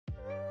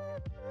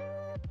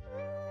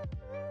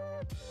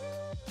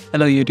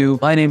Hello YouTube,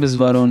 my name is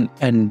Varun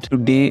and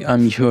today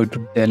I'm here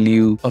to tell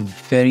you a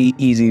very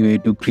easy way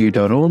to create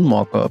our own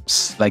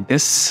mockups like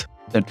this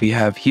that we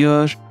have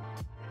here.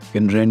 You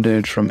can render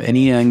it from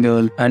any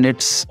angle and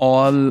it's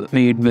all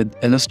made with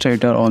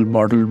Illustrator, all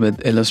modeled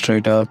with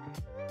Illustrator,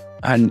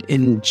 and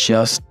in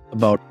just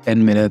about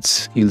 10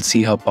 minutes you'll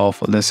see how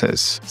powerful this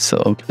is.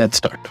 So let's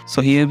start.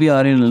 So here we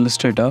are in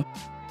Illustrator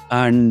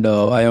and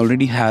I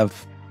already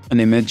have an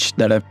image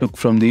that I've took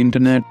from the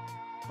internet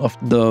of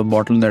the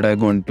bottle that I'm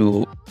going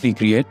to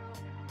recreate,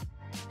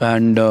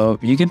 and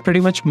you can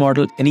pretty much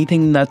model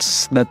anything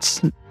that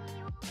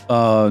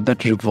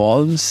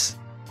revolves.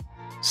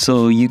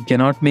 So you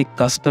cannot make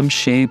custom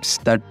shapes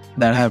that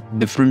have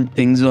different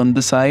things on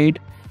the side.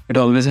 It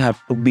always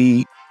have to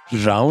be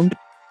round.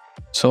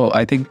 So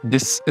I think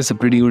this is a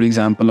pretty good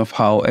example of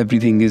how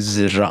everything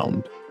is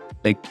round.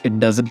 Like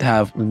it doesn't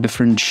have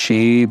different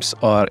shapes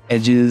or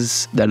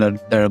edges that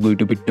are going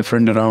to be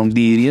different around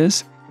the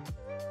areas.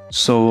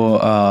 So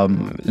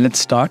let's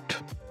start,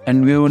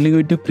 and we're only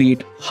going to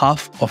create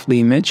half of the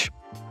image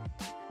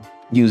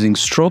using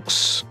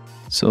strokes.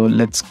 So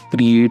let's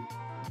create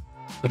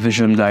a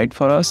visual guide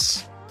for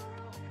us.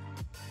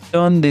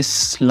 Turn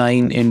this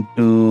line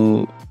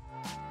into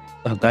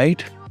a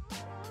guide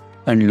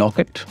and lock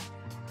it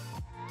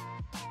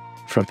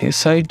from this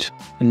side.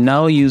 And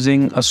now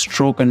using a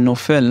stroke and no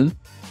fill,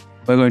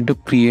 we're going to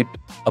create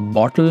a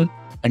bottle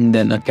and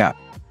then a cap.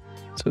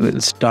 So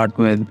we'll start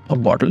with a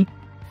bottle.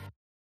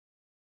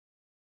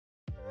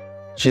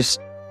 Just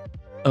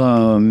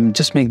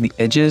make the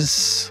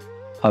edges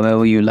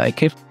however you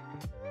like it.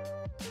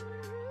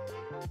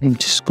 I'm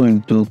just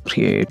going to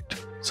create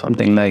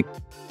something like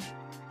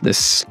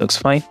this. Looks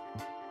fine.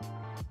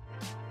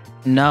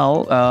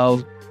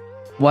 Now,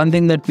 one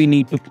thing that we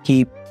need to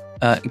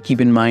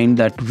keep in mind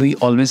that we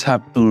always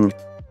have to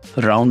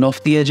round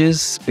off the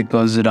edges,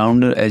 because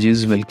rounder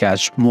edges will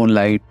catch more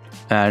light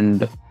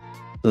and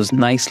those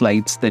nice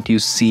lights that you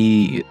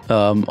see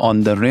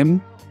on the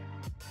rim.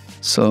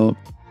 So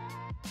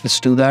let's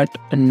do that.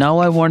 And now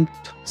I want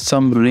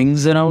some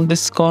rings around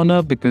this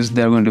corner, because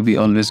there are going to be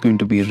always going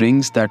to be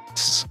rings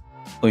that's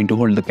going to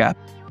hold the cap.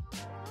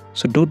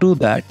 So to do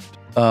that,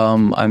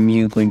 I'm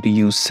going to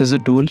use scissor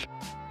tool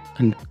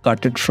and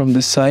cut it from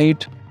the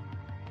side.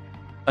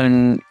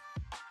 And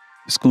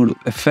let's go to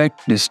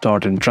Effect,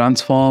 Distort and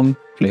Transform.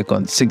 Click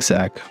on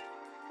Zigzag.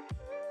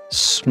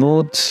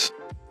 Smooth.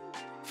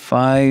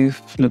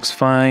 5 looks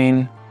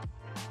fine.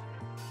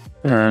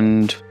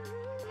 And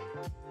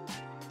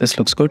this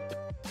looks good.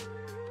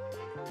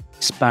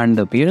 Expand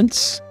the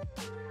appearance,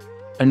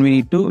 and we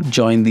need to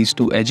join these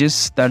two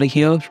edges that are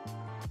here.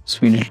 So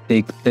we'll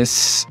take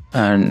this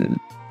and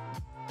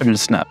it will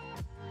snap.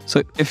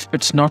 So if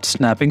it's not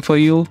snapping for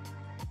you,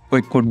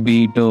 quick would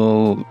be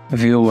to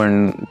view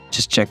and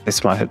just check the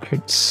smart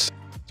guides.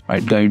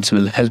 Smart guides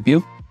will help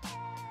you.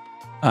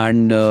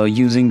 And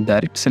using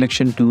direct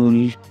selection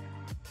tool,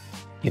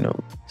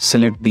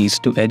 select these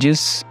two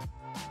edges,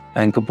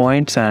 anchor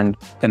points, and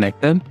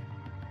connect them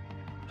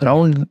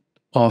around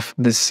of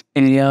this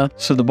area.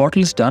 So the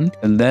bottle is done,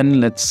 and then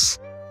let's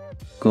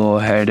go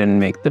ahead and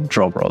make the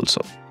dropper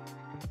also.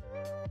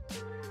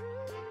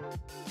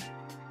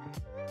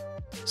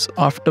 So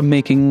after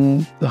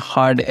making the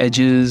hard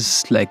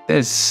edges like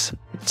this,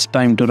 it's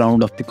time to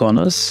round off the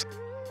corners.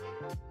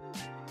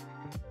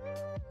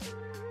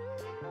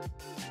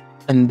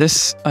 And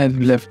this I've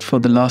left for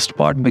the last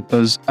part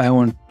because I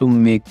want to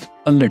make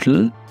a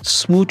little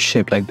smooth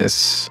shape like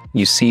this.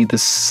 You see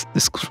this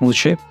smooth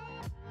shape?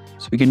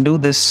 So we can do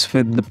this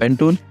with the pen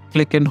tool.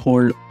 Click and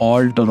hold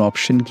Alt or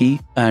Option key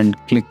and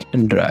click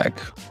and drag.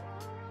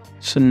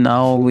 So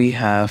now we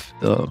have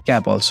the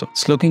cap also.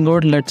 It's looking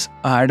good. Let's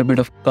add a bit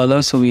of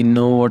color so we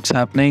know what's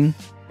happening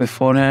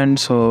beforehand.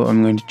 So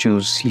I'm going to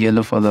choose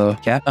yellow for the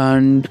cap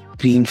and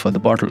green for the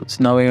bottle.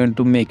 So now we're going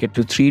to make it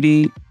to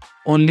 3D.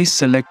 Only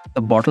select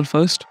the bottle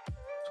first.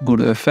 So go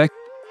to Effect,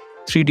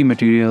 3D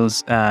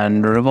Materials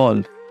and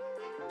Revolve.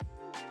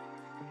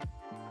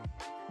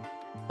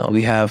 Now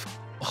we have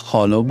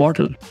hollow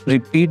bottle.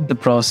 Repeat the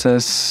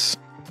process.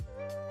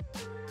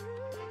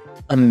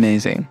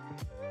 Amazing.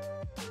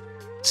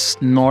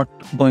 It's not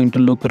going to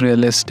look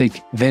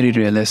realistic, very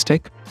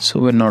realistic. So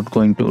we're not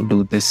going to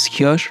do this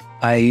here.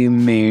 I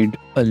made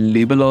a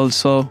label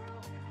also.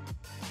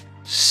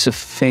 So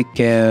Fake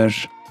Hair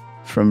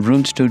from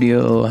Room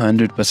Studio,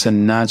 100%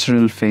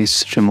 natural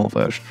face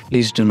remover.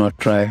 Please do not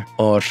try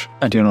or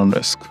at your own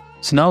risk.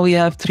 So now we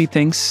have 3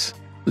 things.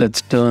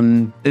 Let's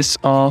turn this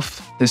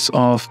off, this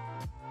off.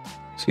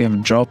 So we have a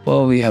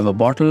dropper, we have a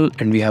bottle,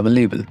 and we have a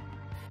label.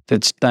 So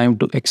it's time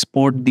to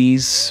export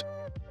these.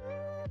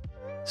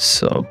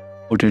 So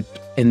put it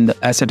in the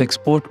asset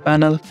export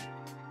panel,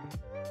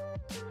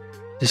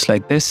 just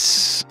like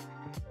this.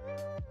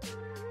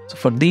 So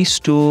for these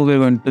two, we're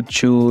going to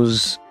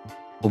choose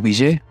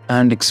OBJ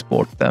and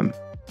export them.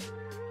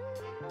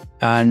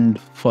 And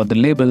for the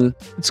label,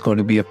 it's going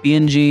to be a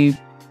PNG.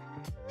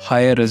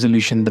 Higher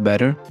resolution, the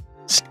better.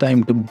 It's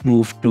time to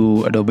move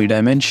to Adobe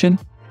Dimension.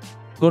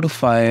 Go to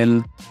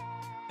File,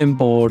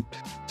 Import,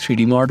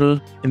 3D model,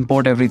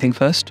 import everything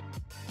first.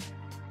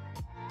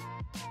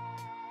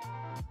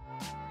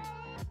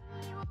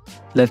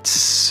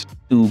 Let's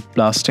do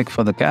plastic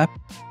for the cap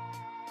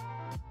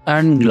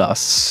and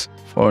glass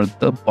for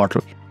the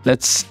bottle.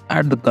 Let's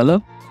add the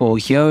color. Go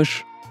here,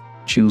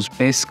 choose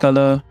base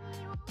color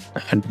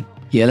and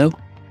yellow.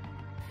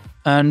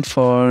 And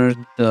for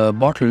the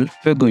bottle,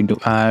 we're going to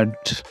add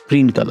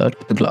green color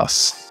to the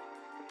glass.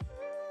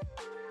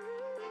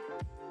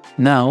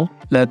 Now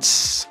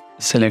let's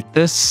select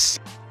this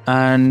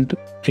and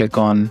click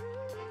on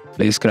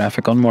place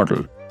graphic on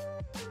model.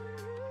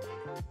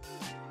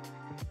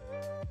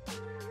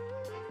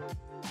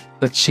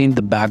 Let's change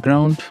the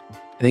background.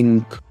 I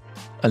think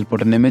I'll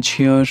put an image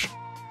here.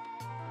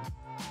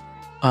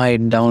 I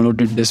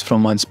downloaded this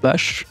from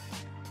Unsplash.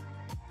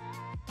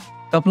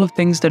 Couple of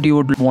things that you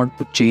would want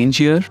to change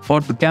here.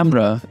 For the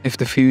camera, if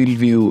the field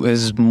view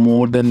is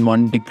more than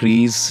 1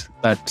 degrees,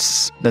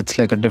 that's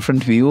like a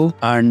different view.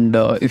 And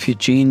if you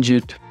change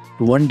it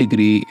to 1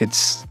 degree,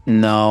 it's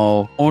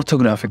now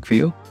orthographic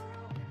view.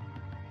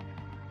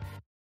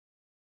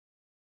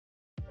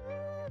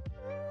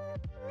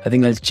 I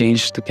think I'll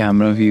change the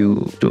camera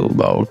view to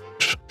about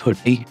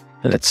 30.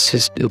 Let's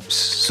just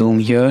zoom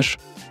here.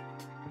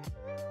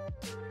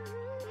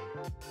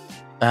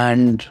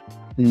 And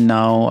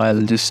now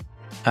I'll just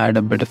add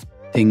a bit of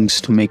things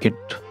to make it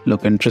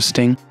look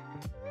interesting.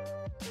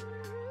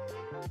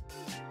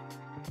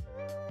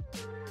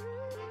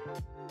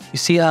 You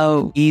see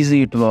how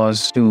easy it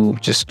was to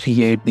just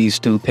create these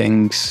two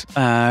things,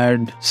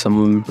 add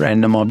some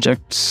random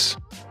objects.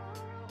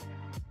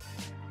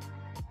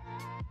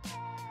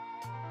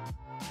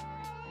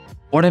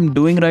 What I'm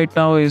doing right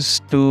now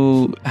is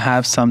to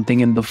have something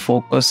in the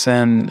focus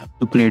and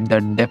to create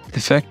that depth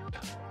effect.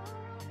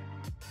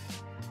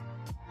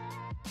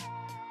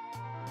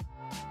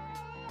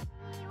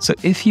 So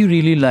if you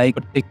really like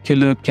a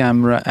particular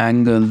camera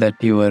angle that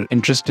you are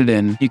interested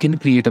in, you can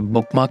create a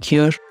bookmark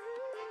here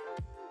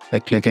by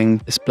clicking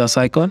this plus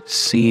icon,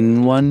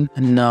 scene 1,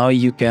 and now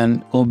you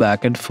can go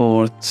back and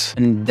forth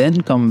and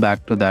then come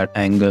back to that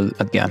angle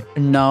again.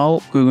 And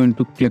now we're going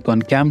to click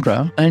on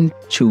camera and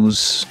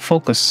choose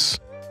focus.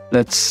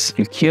 Let's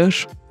click here.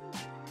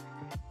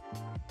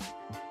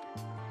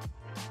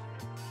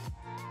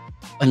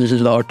 A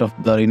lot of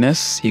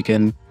blurriness. You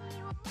can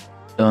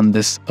turn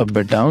this a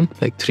bit down,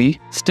 like 3.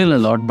 Still a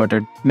lot, but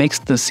it makes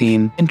the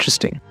scene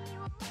interesting.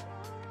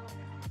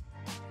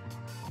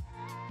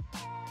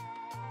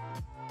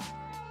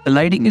 The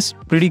lighting is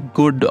pretty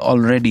good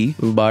already,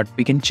 but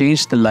we can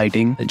change the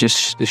lighting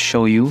just to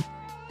show you. You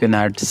can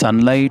add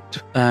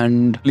sunlight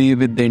and play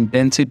with the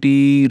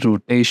intensity,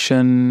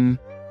 rotation.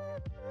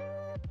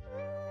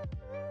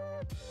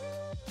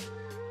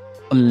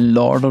 A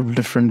lot of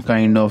different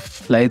kind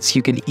of lights.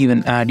 You can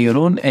even add your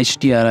own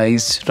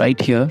HDRIs right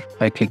here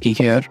by clicking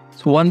here.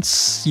 So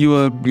once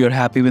you're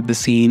happy with the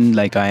scene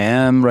like I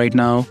am right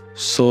now,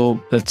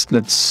 so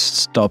let's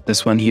stop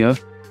this one here.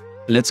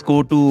 Let's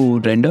go to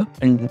render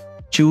and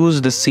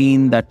choose the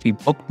scene that we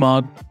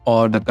bookmarked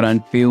or the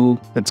current view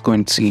that's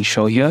going to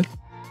show here.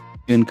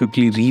 You can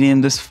quickly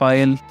rename this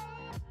file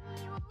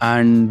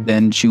and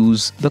then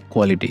choose the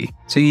quality.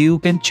 So you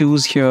can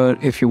choose here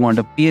if you want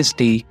a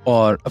PSD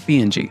or a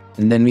PNG.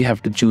 And then we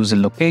have to choose a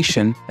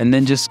location and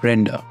then just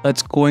render.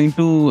 That's going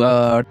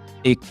to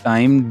take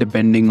time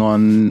depending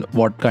on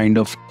what kind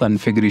of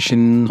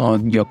configuration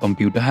your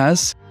computer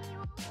has.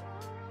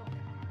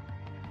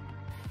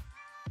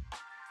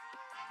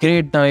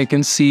 Great, now you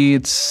can see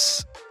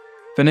it's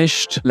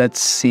finished. Let's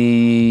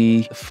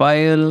see the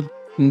file.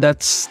 And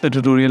that's the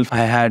tutorial I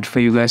had for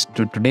you guys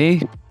today.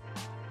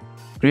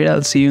 Great,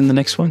 I'll see you in the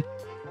next one.